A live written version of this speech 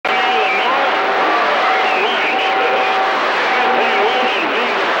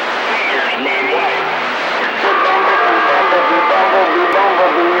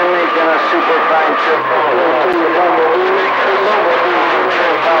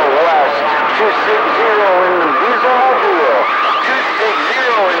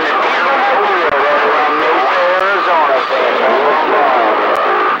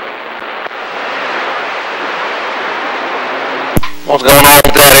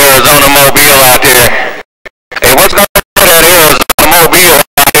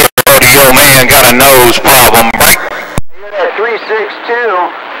hose problem. Break. You're at 362.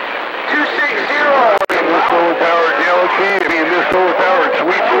 260. This whole tower galaxy, this whole tower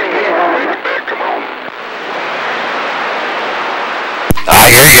sweet. Come on.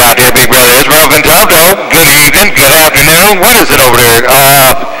 I hear you out there, big brother. It's rough and tough, though. Good evening, good afternoon. What is it over there?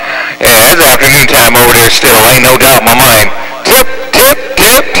 Yeah, it's afternoon time over there still. Ain't no doubt in my mind. Tip, tip,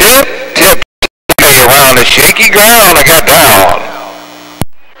 tip, tip, tip. Me around the shaky ground I got down.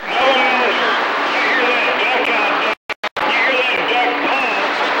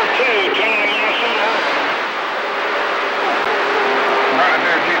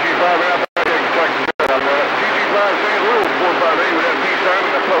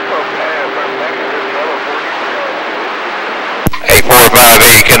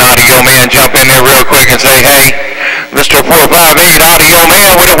 Can Audio Man jump in there real quick and say, hey, Mr. 458, Audio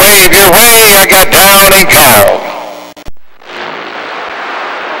Man, would it wave your way? I got down and gone.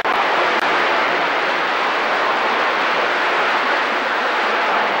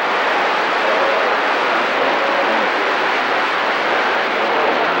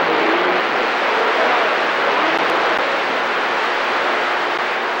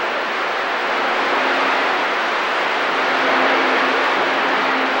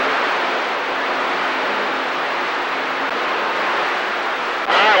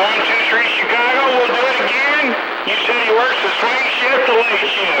 Chicago, we'll do it again. You said he works the swing shift, the late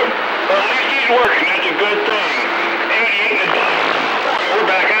shift. Well, at least he's working. That's a good thing. 88 in the day. We're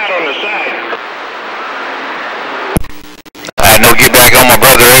back out on the side. I know get back on my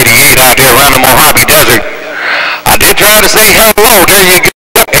brother 88 out there around the Mojave Desert. I did try to say hello. There you go.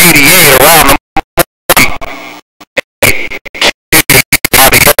 88 around the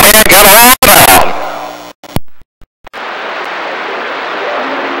Mojave. Man, got on down.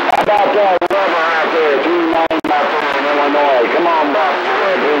 About that rubber out there, 290 in Illinois. Come on, Bob.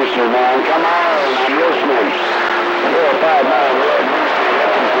 Red Rooster, man. Come on. I'm listening. 459 Red Rooster.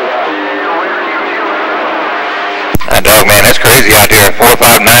 Dog, man, that's crazy out there.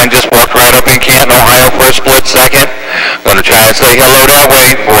 459 just walked right up in Canton, Ohio for a split second. Gonna try and say hello that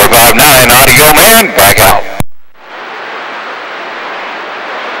way. 459 Audio Man, back out.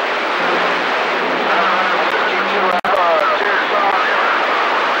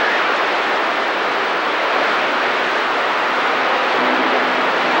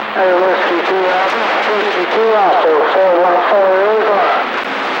 Hey, Whiskey 2 out there, 414 is on.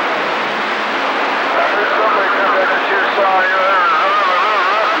 I heard somebody come down this here side of Arizona,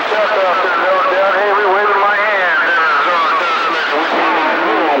 tough out there, down here, we waving my hand, Arizona, doesn't it?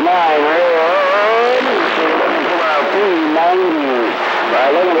 9 Road, looking for about 390.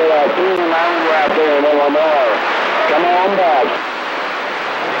 Right, looking for about 390 out there in Illinois. Come on back.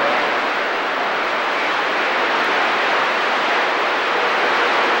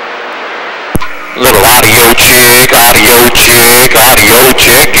 Little audio check,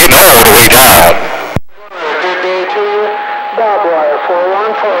 getting all the way down. Bob Wire,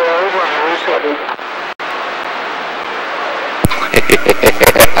 414,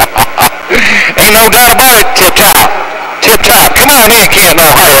 Ain't no doubt about it, Tip Top. Tip Top, come on in, Canton,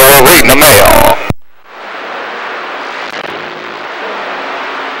 Ohio, we're reading the mail.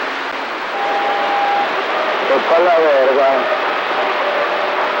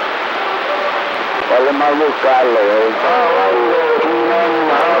 Well, my look out there.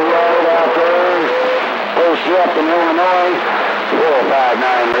 Out there. Post you up in Illinois.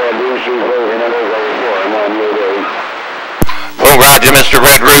 459 Red Rooster waving it over 418. Well, Roger, Mr.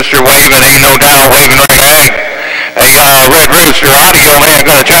 Red Rooster waving, ain't no doubt waving right. Hey, Red Rooster Audio Man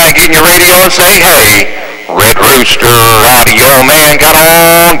gonna try and get in your radio and say, hey, Red Rooster Audio Man got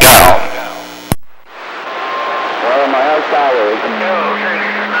on down. Well, my house tower.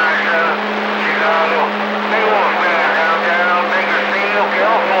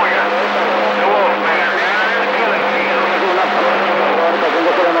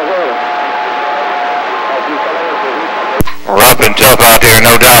 Rough and tough out there,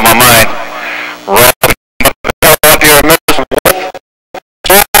 no doubt in my mind.